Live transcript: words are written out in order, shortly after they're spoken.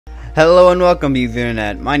Hello and welcome to the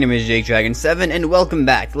internet. My name is JakeDragon7 and welcome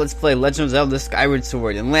back to Let's Play Legend of Zelda Skyward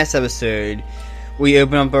Sword. In the last episode, we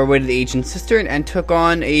opened up our way to the Ancient Cistern and took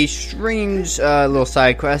on a strange little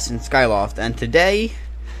side quest in Skyloft. And today,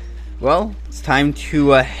 well, it's time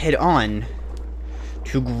to head on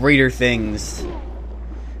to greater things.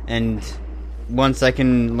 And once I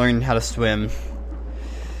can learn how to swim.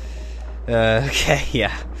 Okay,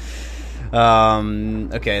 yeah.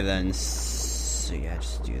 Okay then. So yeah,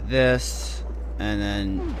 just do this, and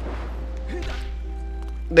then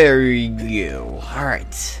there you go. All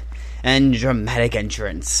right, and dramatic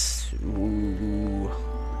entrance. Ooh.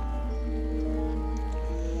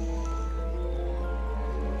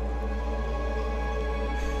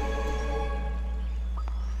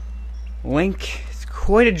 Link is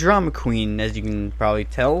quite a drama queen, as you can probably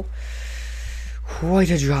tell. Quite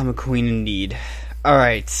a drama queen indeed. All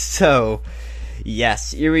right, so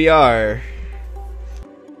yes, here we are.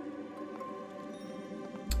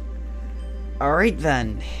 Alright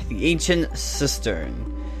then, the Ancient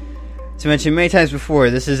Cistern. As I mentioned many times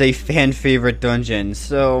before, this is a fan favorite dungeon,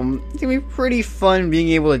 so it's gonna be pretty fun being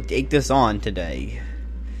able to take this on today.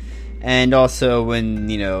 And also when,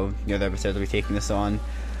 the other episodes will be taking this on.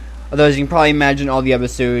 Although as you can probably imagine, all the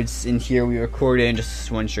episodes in here we recorded in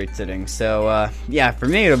just one straight sitting. So yeah, for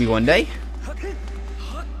me it'll be one day.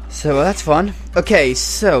 So that's fun. Okay,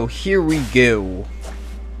 so here we go.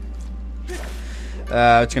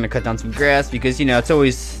 It's gonna cut down some grass because, it's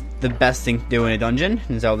always the best thing to do in a dungeon,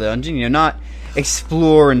 in Zelda dungeon. Not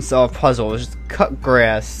explore and solve puzzles, just cut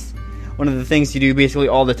grass. One of the things you do basically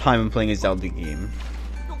all the time when playing a Zelda game.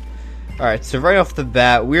 Alright, so right off the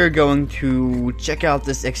bat, we're going to check out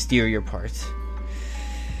this exterior part.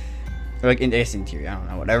 Or like, this interior, I don't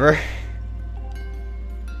know, whatever.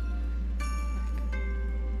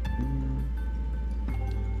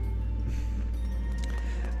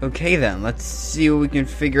 Okay then, let's see what we can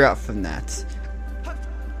figure out from that.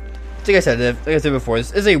 Like I said before,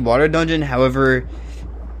 this is a water dungeon. However,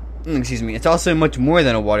 excuse me, it's also much more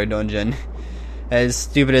than a water dungeon. As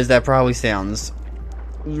stupid as that probably sounds.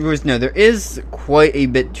 No, there is quite a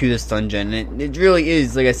bit to this dungeon. It really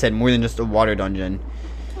is, like I said, more than just a water dungeon.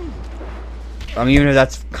 Even though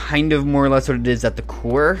that's kind of more or less what it is at the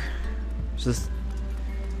core. There's just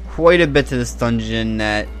quite a bit to this dungeon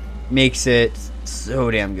that makes it so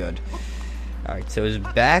damn good. Alright, so it's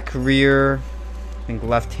back, rear, I think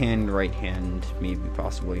left hand, right hand, maybe,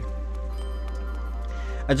 possibly.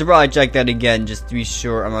 I should probably check that again just to be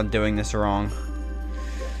sure I'm not doing this wrong.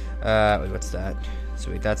 Wait, what's that? So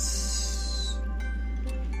wait, that's...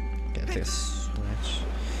 Okay, take a switch.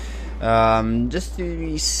 Just to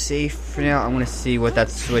be safe for now, I'm gonna see what that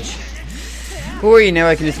switch... Or,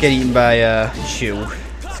 I can just get eaten by, Chew.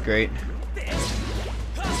 That's great.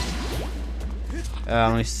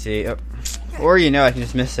 Let me see. Oh. Or, I can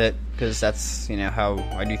just miss it, because that's, how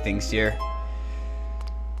I do things here.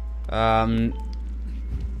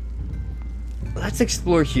 Let's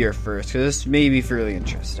explore here first, because this may be fairly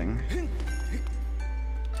interesting.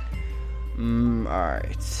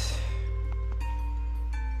 Alright. So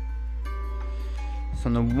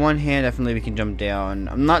on the one hand, definitely we can jump down.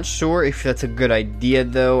 I'm not sure if that's a good idea,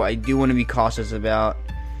 though. I do want to be cautious about...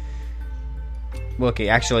 Well, okay,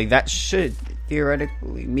 actually, that should...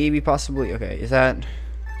 Theoretically, maybe, possibly. Okay, is that...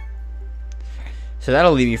 So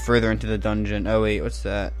that'll lead me further into the dungeon. Oh, wait, what's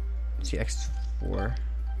that? Let's see, X4.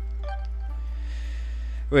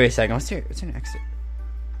 Wait a second, what's an exit?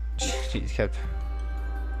 Jeez, kept...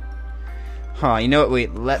 Huh, you know what,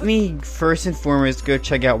 wait, let me first and foremost go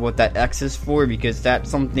check out what that X is for, because that's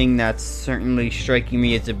something that's certainly striking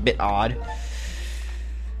me as a bit odd.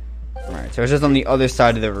 Alright, so it's just on the other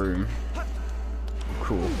side of the room.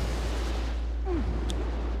 Cool.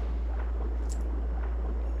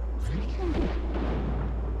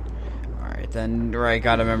 Then, right,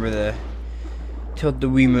 gotta remember to tilt the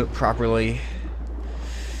Wiimote properly.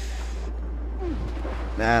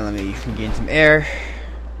 Now, let me gain some air.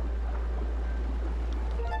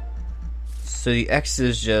 So the X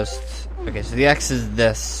is just... Okay, so the X is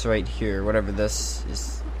this right here, whatever this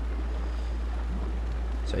is.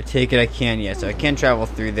 So I take it I can, yeah, so I can travel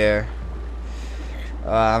through there.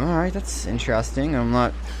 Alright, that's interesting. I'm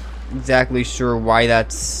not exactly sure why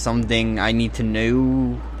that's something I need to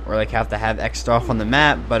know. Or like have to have X'd off on the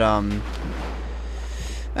map, but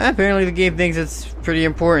apparently the game thinks it's pretty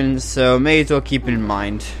important, so may as well keep it in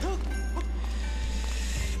mind.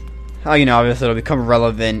 Obviously it'll become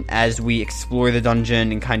relevant as we explore the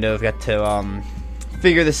dungeon and kind of get to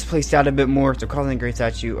figure this place out a bit more. So calling the great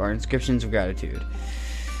statue are inscriptions of gratitude.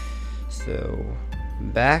 So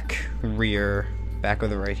back, rear, back of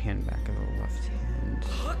the right hand, back of the left hand.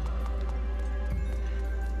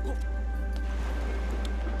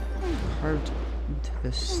 carved into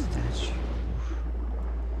this statue.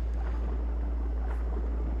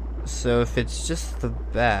 So if it's just the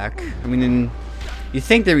back, I mean, then you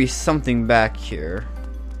think there'd be something back here.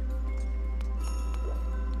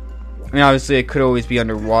 I mean, obviously it could always be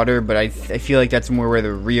underwater, but I feel like that's more where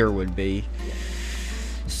the rear would be.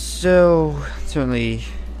 So, certainly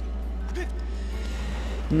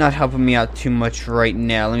not helping me out too much right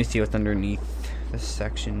now. Let me see what's underneath this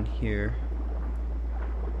section here.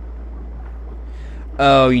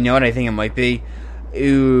 Oh, you know what I think it might be?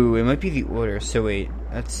 Ooh, it might be the order. So wait,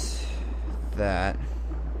 that's that.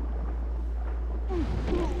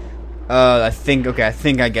 I think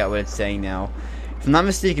I get what it's saying now. If I'm not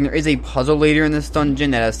mistaken, there is a puzzle later in this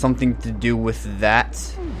dungeon that has something to do with that.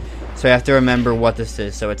 So I have to remember what this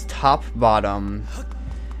is. So it's top, bottom,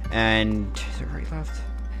 and is it right, left?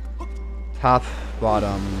 Top,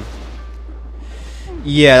 bottom.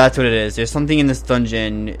 Yeah, that's what it is. There's something in this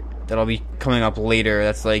dungeon that'll be coming up later.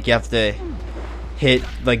 That's like you have to hit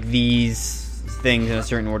like these things in a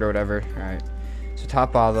certain order, or whatever. All right. So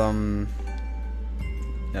top, bottom.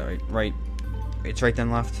 No, right. It's right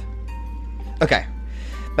then left. Okay.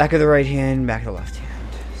 Back of the right hand, back of the left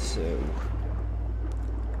hand. So.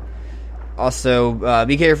 Also,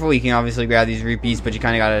 be careful. You can obviously grab these rupees, but you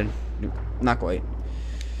kind of gotta. Not quite.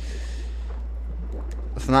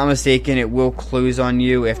 If I'm not mistaken, it will close on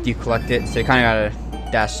you after you collect it, so you kind of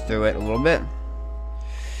gotta dash through it a little bit.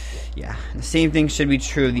 Yeah, the same thing should be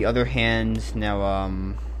true of the other hand. Now,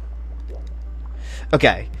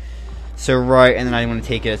 okay, so right, and then I want to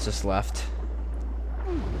take it. It's just left.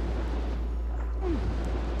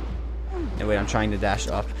 No, wait, I'm trying to dash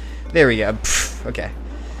up. There we go. Pfft, okay.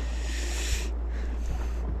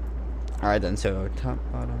 All right then. So top,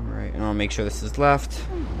 bottom, right, and I'll make sure this is left.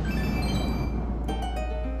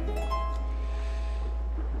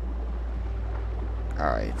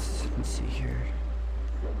 Alright, let's see here.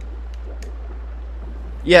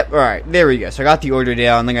 Yep, alright, there we go. So I got the order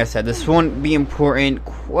down. Like I said, this won't be important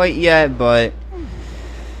quite yet, but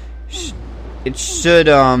it should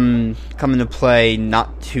come into play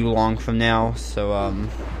not too long from now. So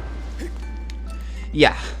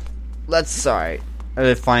yeah, let's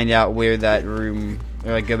find out where that room,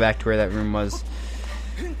 or like go back to where that room was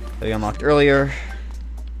that we unlocked earlier.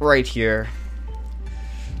 Right here.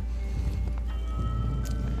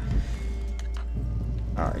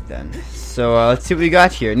 Alright then, so let's see what we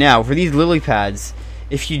got here. Now, for these lily pads,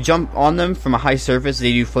 if you jump on them from a high surface,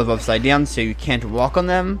 they do flip upside down, so you can't walk on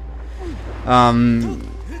them.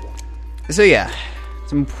 So yeah,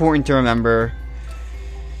 it's important to remember.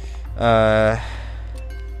 Alright,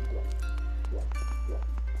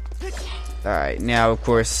 now of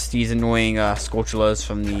course, these annoying Skulltulas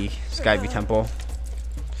from the Skyview Temple.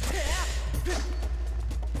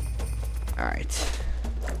 Alright.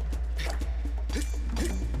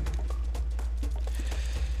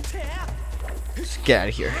 Get out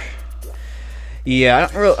of here. Yeah,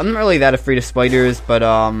 I'm not really that afraid of spiders, but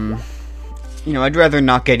you know, I'd rather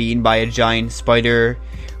not get eaten by a giant spider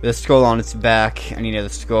with a skull on its back. I need the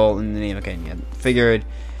skull and the name. Okay, yeah, figured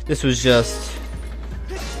this was just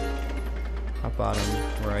top, bottom,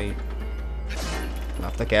 right,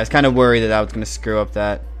 left. Okay, I was kind of worried that I was gonna screw up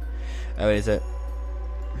that. Oh, wait, is it?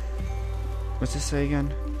 What's this say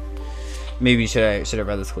again? Maybe should have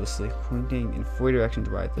read this closely. Pointing in 4 directions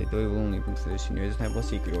widely, though it will only boost those who know the temple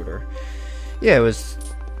secret order. Yeah, it was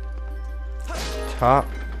top,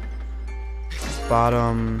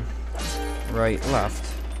 bottom, right,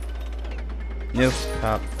 left. Nope,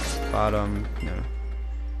 top, bottom, no.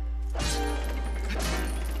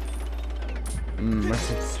 What's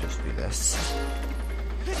it supposed to be this?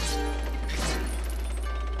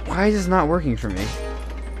 Why is this not working for me?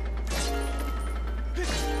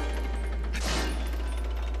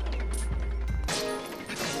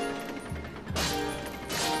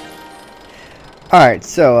 Alright,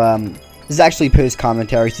 so, this is actually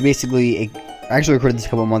post-commentary. So basically, I actually recorded this a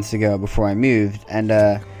couple months ago before I moved, and,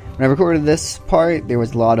 when I recorded this part, there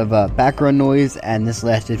was a lot of, background noise, and this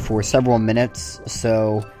lasted for several minutes,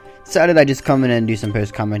 so decided I'd just come in and do some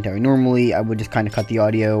post-commentary. Normally, I would just kind of cut the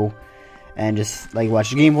audio and just, like, watch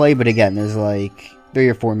the gameplay, but again, there's, like, 3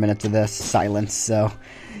 or 4 minutes of this silence, so,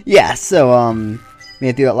 yeah, so, made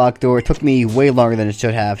it through that locked door. It took me way longer than it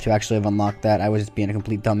should have to actually have unlocked that. I was just being a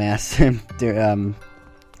complete dumbass.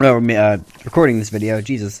 Recording this video.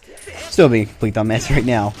 Jesus. Still being a complete dumbass right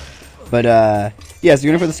now. But, yeah, so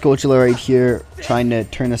you're going for the Skulltula right here. Trying to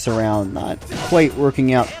turn this around. Not quite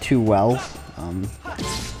working out too well.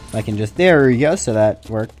 I can just... There we go. So that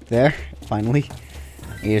worked there. Finally.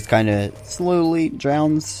 He just kind of slowly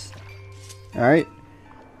drowns. Alright.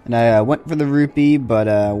 And I went for the rupee, but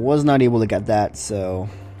was not able to get that, so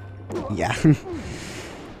yeah.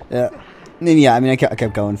 Yeah. And then, yeah, I mean, I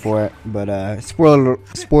kept going for it, but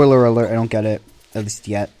spoiler alert, I don't get it, at least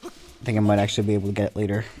yet. I think I might actually be able to get it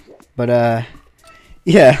later. But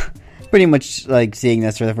yeah, pretty much like seeing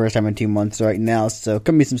this for the first time in 2 months right now, so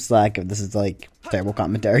cut me some slack if this is like terrible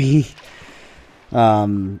commentary.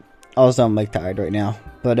 Also, I'm like tired right now,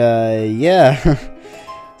 but yeah.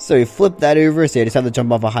 So you flip that over, so you just have to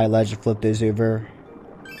jump off a high ledge to flip those over.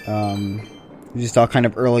 We just saw kind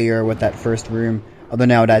of earlier with that first room, although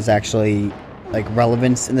now it has actually like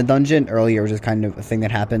relevance in the dungeon. Earlier it was just kind of a thing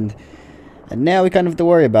that happened, and now we kind of have to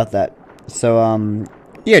worry about that. So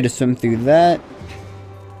yeah, just swim through that.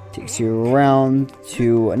 Takes you around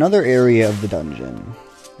to another area of the dungeon.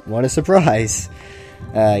 What a surprise.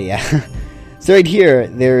 Yeah. So right here,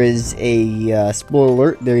 there is a spoiler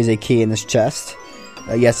alert. There is a key in this chest.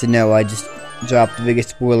 Yes and no. I just dropped the biggest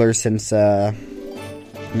spoiler since no,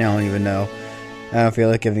 I don't even know. I don't feel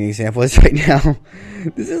like giving examples right now.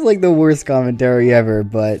 This is like the worst commentary ever,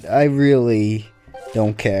 but I really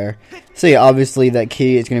don't care. So yeah, obviously that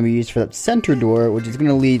key is going to be used for that center door, which is going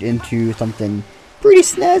to lead into something pretty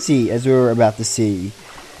snazzy, as we were about to see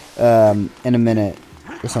in a minute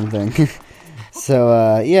or something.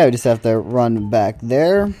 So yeah, we just have to run back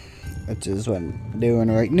there, which is what I'm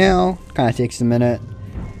doing right now. Kind of takes a minute,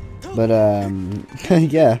 but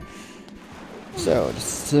yeah. So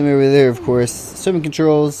just swim over there, of course. Swimming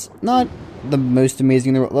controls, not the most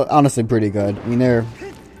amazing. They're honestly pretty good. I mean, they're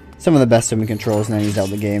some of the best swimming controls in any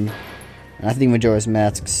Zelda game. And I think Majora's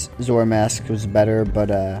Zora Mask was better, but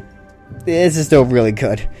this is still really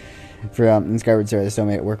good. For in Skyward Sword, they still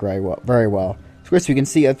made it work very well. Of course, we can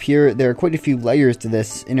see up here there are quite a few layers to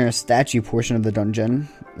this inner statue portion of the dungeon,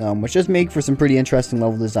 which does make for some pretty interesting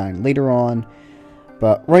level design later on.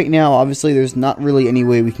 But right now, obviously, there's not really any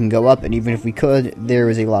way we can go up, and even if we could, there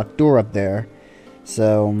is a locked door up there.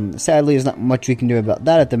 So, sadly, there's not much we can do about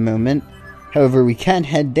that at the moment. However, we can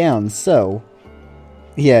head down, so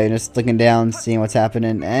yeah, just looking down, seeing what's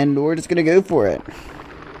happening, and we're just gonna go for it.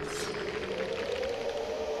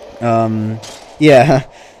 Yeah,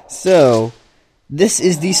 so this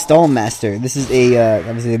is the Stall Master. This is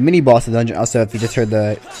obviously a mini boss of the dungeon. Also, if you just heard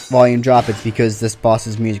the volume drop, it's because this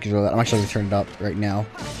boss's music is really loud. I'm actually going to turn it up right now.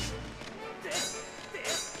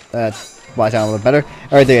 That's why I sound a little better.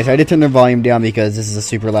 Alright, there, so I did turn the volume down because this is a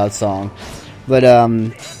super loud song. But,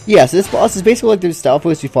 yeah, so this boss is basically like the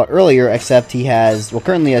Stalfos we fought earlier, except he has, well,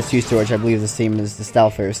 currently has 2 swords, I believe the same as the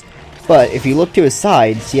Stalfos. But if you look to his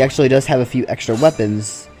sides, he actually does have a few extra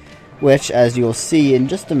weapons, which, as you'll see in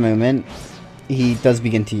just a moment, he does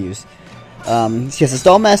begin to use. Yes, the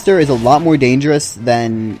Stallmaster is a lot more dangerous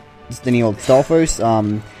than just any old Stalfos.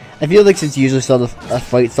 I feel like since you usually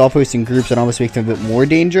fight Stalfos in groups, it almost makes them a bit more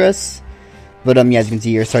dangerous. But yeah, as you can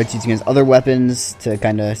see here, starts using his other weapons to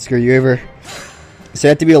kind of screw you over. So you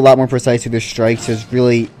have to be a lot more precise with your strikes. There's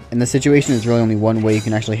really, in this situation, there's really only one way you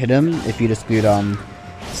can actually hit him, if you dispute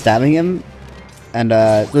stabbing him. And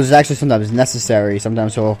there's actually sometimes necessary.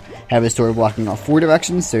 Sometimes he'll have his sword blocking off 4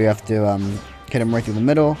 directions, so you have to hit him right through the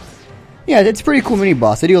middle. Yeah, it's a pretty cool mini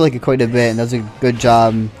boss. I do like it quite a bit, and does a good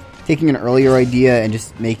job taking an earlier idea and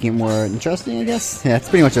just making it more interesting, I guess. Yeah, it's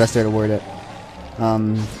pretty much the best way to word it.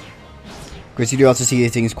 Of course, you do also see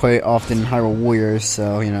these things quite often in Hyrule Warriors,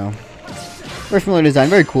 so, you know, very familiar design,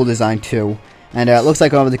 very cool design too. And it looks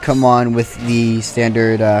like I'm going to come on with the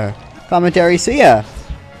standard commentary, so yeah,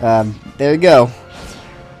 there you go.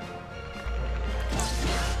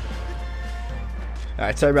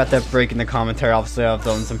 Alright, sorry about that break in the commentary. Obviously, I've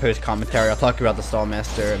done some post-commentary. I'll talk about the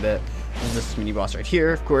Stallmaster a bit. This mini-boss right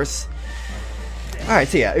here, of course. Alright,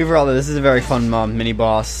 so yeah, overall, this is a very fun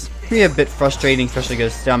mini-boss. It can be a bit frustrating, especially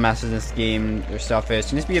because Stallmasters in this game, their Stalfos,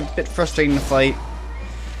 can just be a bit frustrating to fight.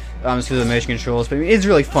 Just because of the motion controls, but I mean, it's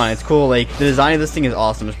really fun. It's cool. Like, the design of this thing is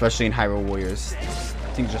awesome, especially in Hyrule Warriors. I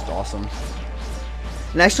think it's just awesome.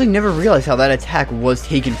 And I actually never realized how that attack was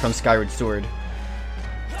taken from Skyward Sword.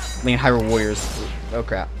 Like in Hyrule Warriors. Oh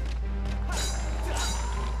crap.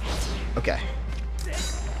 Okay.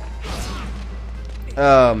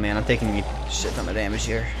 Oh man, I'm taking a shit ton of damage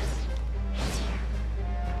here.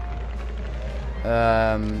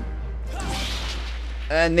 And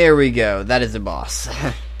there we go. That is the boss.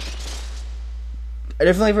 I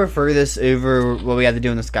definitely prefer this over what we had to do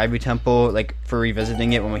in the Skyward Temple, like, for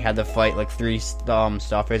revisiting it when we had to fight, like, 3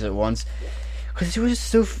 Stalfos at once. Because it was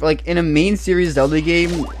so, like, in a main series Zelda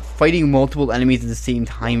game, fighting multiple enemies at the same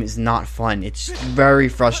time is not fun. It's very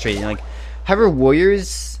frustrating. Like, Hyrule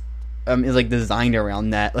Warriors is, like, designed around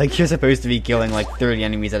that. Like, you're supposed to be killing, like, 30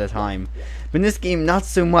 enemies at a time. But in this game, not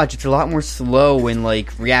so much. It's a lot more slow and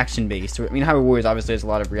like reaction based. I mean, Hyrule Warriors obviously has a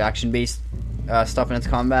lot of reaction based stuff in its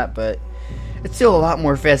combat, but it's still a lot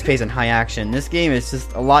more fast paced and high action. This game is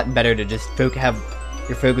just a lot better to just have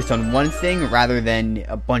your focus on one thing rather than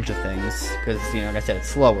a bunch of things, because like I said, it's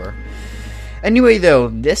slower. Anyway, though,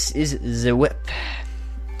 this is the whip.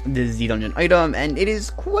 This is the dungeon item, and it is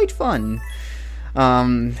quite fun.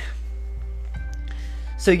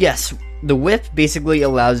 So yes, the whip basically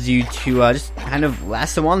allows you to just kind of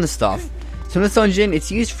lasso on the stuff. So in this dungeon,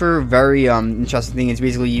 it's used for a very interesting thing. It's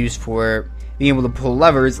basically used for being able to pull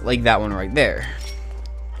levers like that one right there.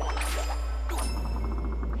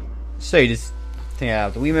 So you just take it out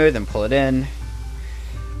of the Wiimote, then pull it in.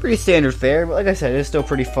 Pretty standard fare, but like I said, it's still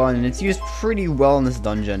pretty fun, and it's used pretty well in this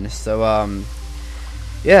dungeon. So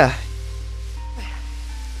yeah.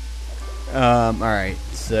 Alright,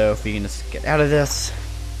 so if we can just get out of this.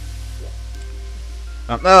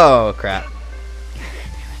 Oh, crap.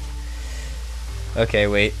 Okay,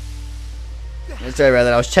 wait. Sorry about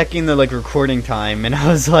that. I was checking the, like, recording time, and I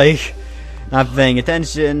was, like, not paying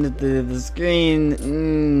attention to the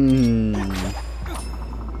screen.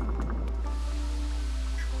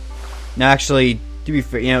 No, actually, to be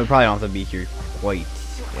fair, we probably don't have to be here quite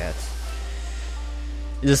yet.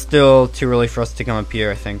 It's still too early for us to come up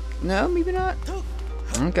here, I think. No, maybe not.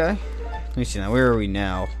 Okay. Let me see now. Where are we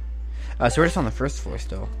now? So we're just on the first floor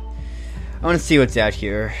still. I want to see what's out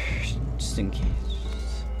here, just in case.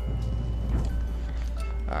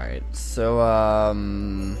 Alright, so,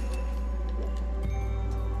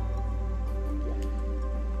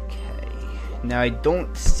 okay. Now, I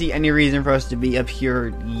don't see any reason for us to be up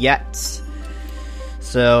here yet.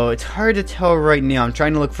 So, it's hard to tell right now. I'm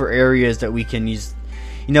trying to look for areas that we can use.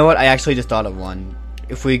 You know what? I actually just thought of one.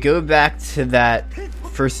 If we go back to that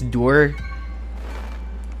first door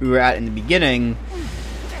we were at in the beginning,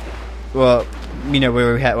 well,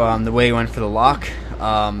 where we had the way we went for the lock,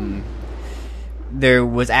 there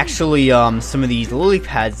was actually some of these lily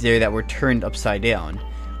pads there that were turned upside down.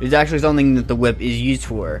 It's actually something that the whip is used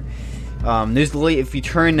for. There's lily, if you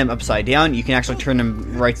turn them upside down, you can actually turn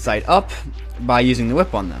them right side up by using the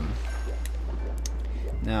whip on them.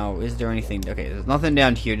 Now, is there anything? Okay, there's nothing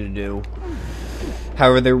down here to do.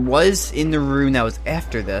 However, there was in the room that was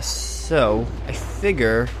after this, so I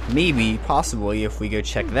figure maybe, possibly, if we go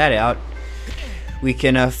check that out, we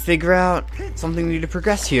can figure out something we need to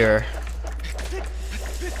progress here.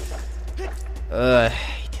 I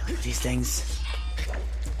hate dealing with these things.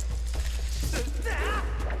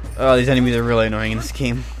 Oh, these enemies are really annoying in this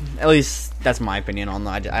game. At least that's my opinion on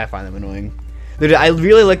that. I find them annoying. I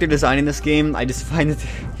really like their design in this game. I just find that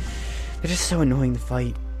they're just so annoying to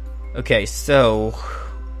fight. Okay, so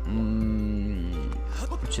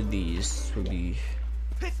which of these would be?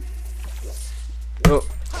 Oh,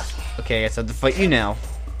 okay. I guess I have to fight you now.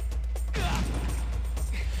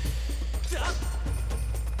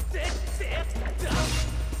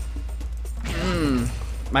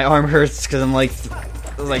 My arm hurts because I'm like,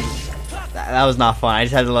 that was not fun. I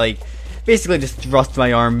just had to basically just thrust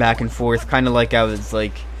my arm back and forth, kind of like I was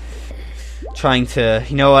trying to.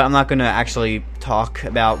 You know what? I'm not gonna actually talk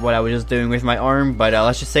about what I was just doing with my arm, but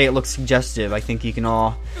let's just say it looks suggestive. I think you can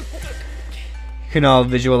all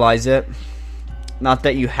visualize it. Not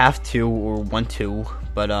that you have to or want to,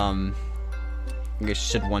 but I guess you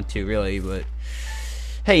should want to really. But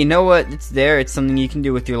hey, you know what? It's there. It's something you can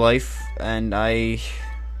do with your life, and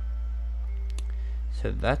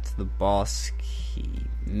So that's the boss key.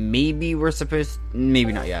 Maybe we're supposed.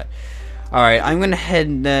 Maybe not yet. Alright, I'm gonna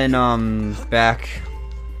head then back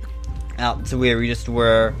out to where we just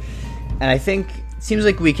were. And I think it seems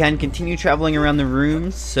like we can continue traveling around the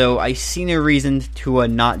rooms, so I see no reason to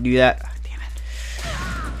not do that. Oh, damn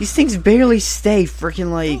it. These things barely stay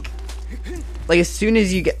freaking like as soon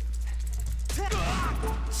as you get.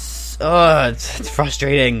 It's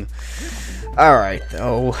frustrating. Alright,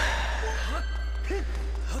 though.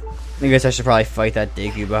 I guess I should probably fight that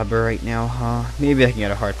Deku Baba right now, huh? Maybe I can get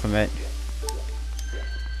a heart from it.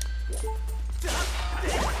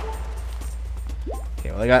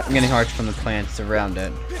 Okay, well I'm getting hearts from the plants around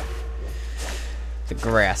it. The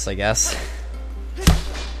grass, I guess.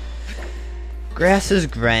 Grass is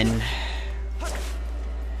green.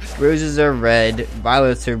 Roses are red.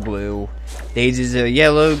 Violets are blue. Daisies are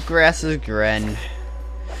yellow. Grass is green.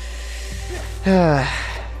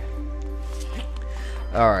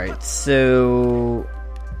 Alright, so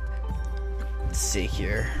let's see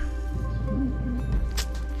here.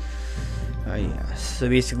 Oh yeah, so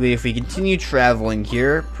basically if we continue traveling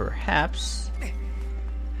here, perhaps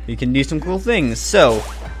we can do some cool things. So,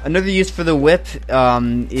 another use for the whip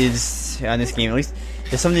is, in this game at least,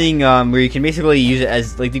 There's something where you can basically use it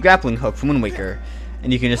as like the grappling hook from Wind Waker,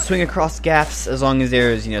 and you can just swing across gaps as long as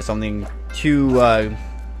there's something to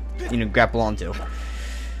grapple onto.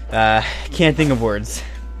 Can't think of words.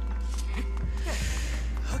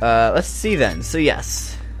 Let's see then. So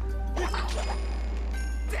yes.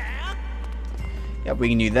 Yep, we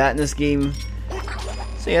can do that in this game.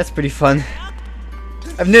 So yeah, it's pretty fun.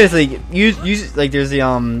 I've noticed like use like there's the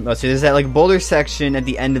so there's that like boulder section at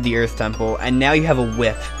the end of the Earth Temple, and now you have a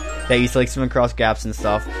whip that you used to like swim across gaps and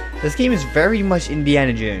stuff. This game is very much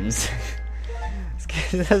Indiana Jones.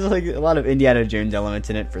 It has like a lot of Indiana Jones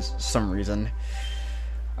elements in it for some reason.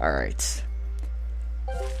 All right.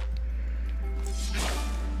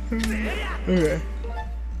 Okay.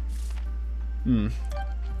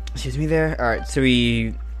 Excuse me there. All right, so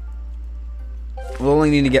we'll only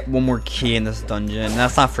need to get one more key in this dungeon.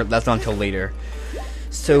 That's not until later.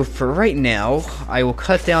 So for right now, I will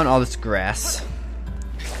cut down all this grass,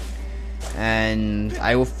 and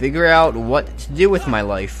I will figure out what to do with my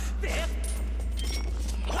life.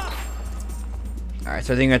 All right,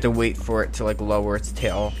 so I think I have to wait for it to like lower its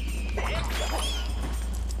tail.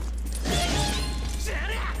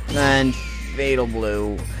 And Fatal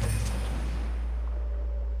Blow.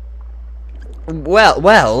 Well,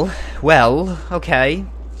 okay.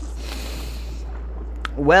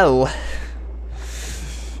 Well,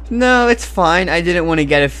 no, it's fine. I didn't want to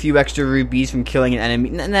get a few extra rupees from killing an enemy.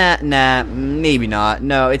 Nah, maybe not.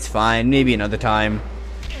 No, it's fine. Maybe another time.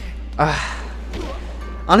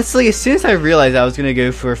 Honestly, as soon as I realized I was going to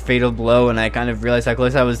go for a Fatal Blow and I kind of realized how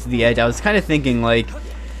close I was to the edge, I was kind of thinking, like,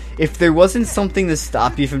 if there wasn't something to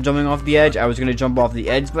stop you from jumping off the edge, I was going to jump off the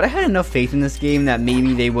edge. But I had enough faith in this game that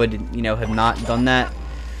maybe they would, have not done that.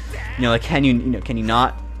 Like, can you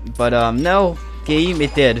not? But, no, game,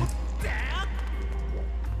 it did.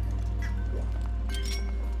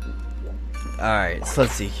 Alright, so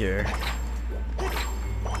let's see here.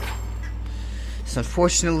 So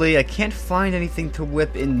unfortunately, I can't find anything to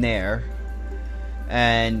whip in there.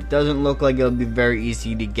 And it doesn't look like it'll be very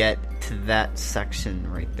easy to get to that section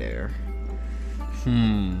right there.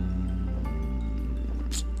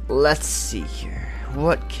 Let's see here.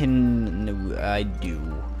 What can I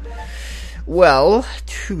do? Well,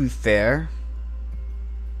 to be fair,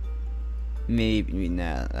 maybe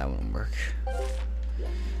nah, that won't work.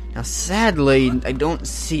 Now, sadly, I don't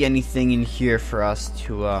see anything in here for us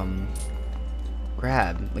to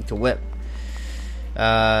grab, like to whip.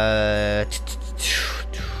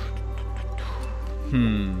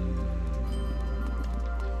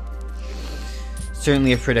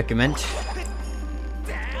 Certainly a predicament.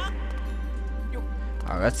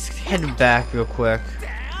 Alright, let's head back real quick.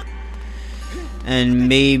 And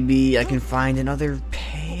maybe I can find another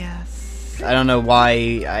path. I don't know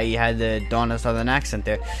why I had the Donna Southern accent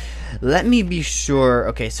there. Let me be sure.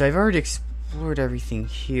 Okay, so I've already explored everything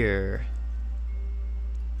here.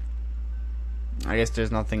 I guess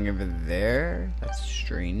there's nothing over there. That's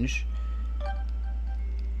strange.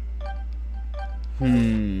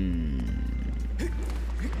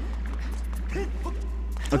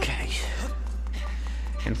 Okay.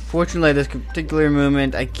 Unfortunately, at this particular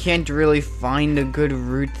moment, I can't really find a good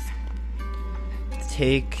route to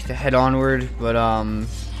take to head onward, but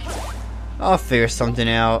I'll figure something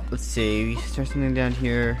out. Let's see. Is there something down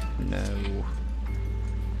here? No.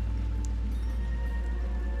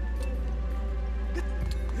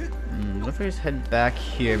 What if I just head back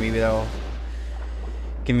here? Maybe that'll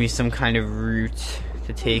give me some kind of route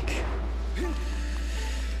to take.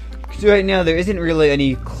 Because right now there isn't really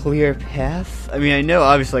any clear path. I mean, I know,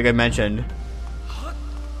 obviously, like I mentioned.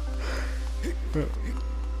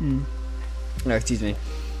 No, excuse me.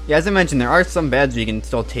 Yeah, as I mentioned, there are some beds we can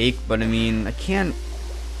still take, but I mean, I can't.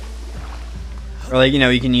 Or like,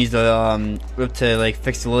 you can use the whip to like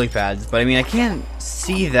fix the lily pads, but I mean, I can't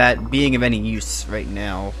see that being of any use right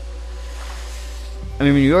now. I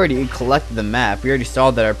mean, we already collected the map. We already saw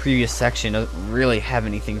that our previous section doesn't really have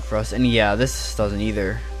anything for us. And yeah, this doesn't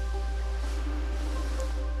either.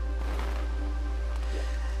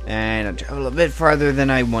 And I traveled a bit farther than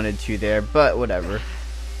I wanted to there, but whatever.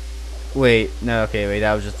 Wait, no, okay, wait,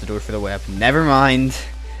 that was just the door for the whip. Never mind.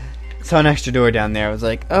 Saw an extra door down there. I was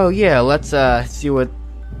like, oh yeah, let's see what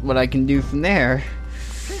I can do from there.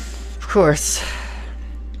 Of course.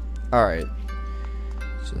 Alright.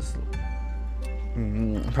 Just...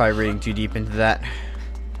 I'm probably reading too deep into that.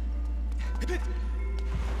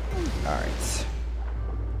 Alright.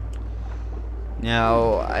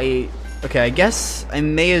 Now, I guess I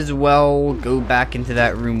may as well go back into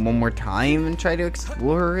that room one more time and try to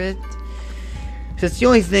explore it. So it's the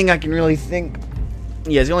only thing I can really think.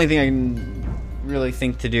 Yeah, it's the only thing I can really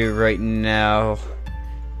think to do right now.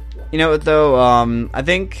 you know what though, I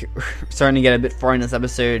think we're starting to get a bit far in this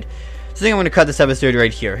episode, so I think I'm going to cut this episode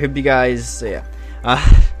right here. Hope you guys,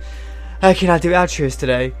 I cannot do outros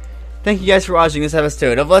today. Thank you guys for watching this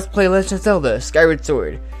episode of Let's Play Legend of Zelda Skyward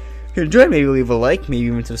Sword. If you enjoyed, maybe leave a like, maybe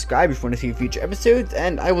even subscribe if you want to see future episodes,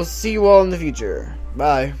 and I will see you all in the future.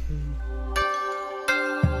 Bye.